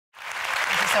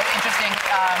so interesting.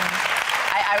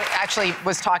 I actually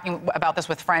was talking about this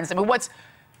with friends. I mean,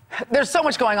 there's so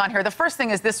much going on here. The first thing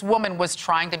is this woman was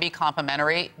trying to be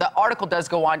complimentary. The article does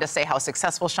go on to say how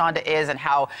successful Shonda is and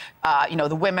how, you know,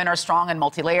 the women are strong and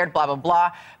multi-layered, blah, blah,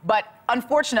 blah. But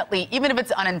unfortunately, even if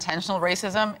it's unintentional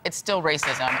racism, it's still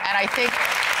racism. And I think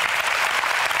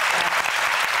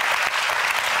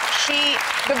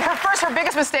her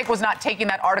biggest mistake was not taking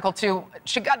that article to,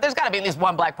 there's got to be at least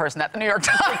one black person at the New York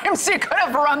Times who could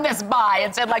have run this by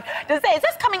and said, like, is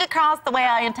this coming across the way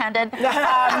I intended? Because,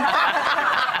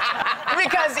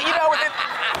 you know,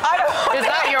 I don't... Is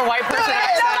that your white person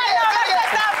accent? No,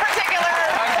 that's not particular.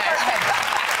 Okay.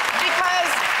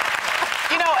 Because,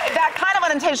 you know, that kind of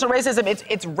unintentional racism,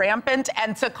 it's rampant,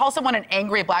 and to call someone an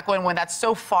angry black woman when that's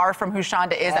so far from who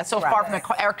Shonda is, that's so far from the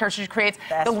character she creates.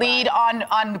 The lead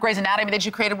on Grey's Anatomy that she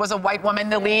created was a white woman.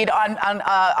 The lead on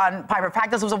Private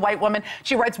Practice was a white woman.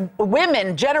 She writes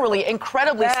women generally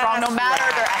incredibly strong, no matter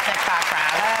their ethnic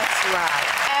background. That's right.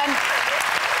 And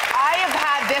I have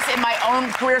had this in my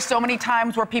own career so many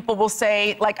times where people will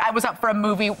say, like, I was up for a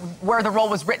movie where the role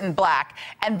was written black,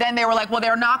 and then they were like, well,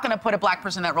 they're not going to put a black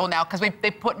person in that role now because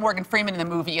they put Morgan Freeman in the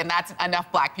movie, and that's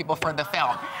enough black people for the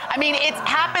film. I mean, it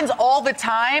happens all the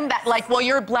time that, like, well,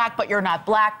 you're black, but you're not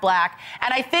black.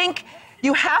 And I think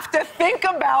you have to think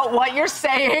about what you're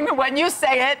saying when you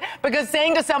say it, because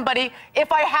saying to somebody,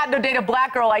 if I had to date a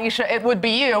black girl, Aisha, it would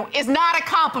be you, is not a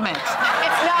compliment. It's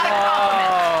not a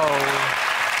compliment.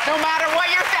 No matter what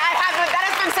you're saying, that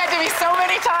has been said to me so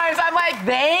many times. I'm like,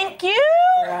 thank you?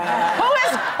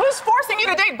 Who's forcing you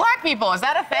to date black people? Is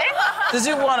that a thing? Did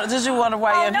you want to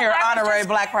weigh in here, honorary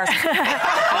black person?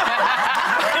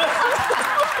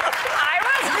 I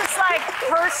was just like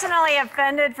personally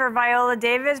offended for Viola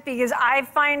Davis because I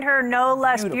find her no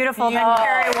less beautiful than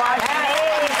Kerry Washington.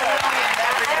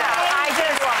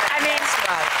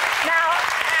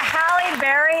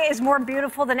 Berry is more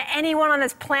beautiful than anyone on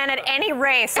this planet, any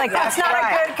race. Like, that's not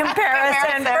a good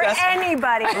comparison for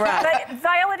anybody. But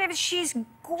Viola Davis, she's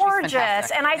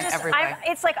gorgeous. And I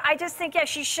just think, yeah,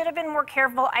 she should have been more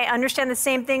careful. I understand the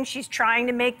same thing. She's trying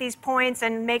to make these points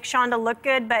and make Shonda look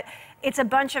good, but it's a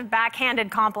bunch of backhanded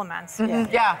compliments.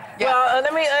 Yeah. Well,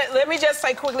 let me just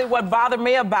say quickly what bothered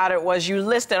me about it was you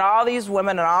listed all these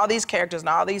women and all these characters and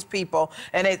all these people,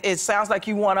 and it sounds like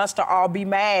you want us to all be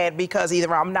mad because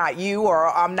either I'm not you or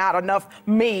I'm not enough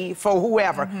me for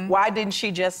whoever. Why didn't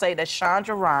she just say that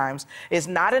Shonda Rhimes is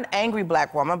not an angry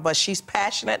black woman, but she's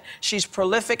passionate, she's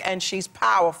prolific, and she's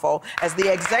powerful as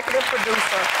the executive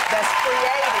producer that's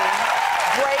creating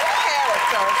great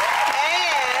characters.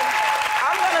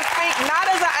 Not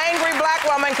as an angry black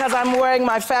woman, because I'm wearing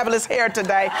my fabulous hair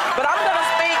today, but I'm going to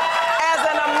speak as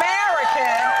an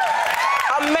American.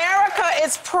 America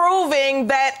is proving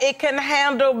that it can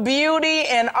handle beauty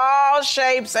in all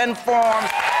shapes and forms,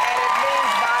 and it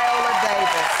means Viola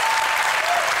Davis.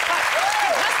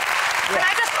 Can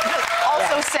I just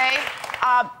also say,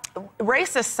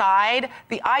 race aside,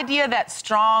 the idea that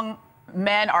strong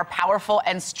men are powerful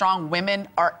and strong women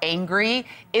are angry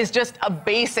is just a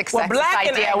basic sexist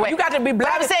idea. You got to be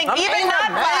black. But I'm saying even not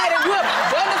black.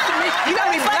 You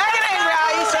got to be black and angry,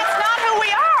 Aisha. That's not who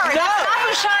we are. No. That's not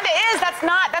who Shonda is.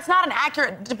 That's not an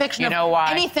accurate depiction of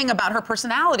anything about her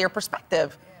personality or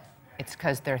perspective. It's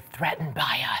because they're threatened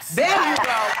by us. There you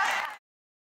go.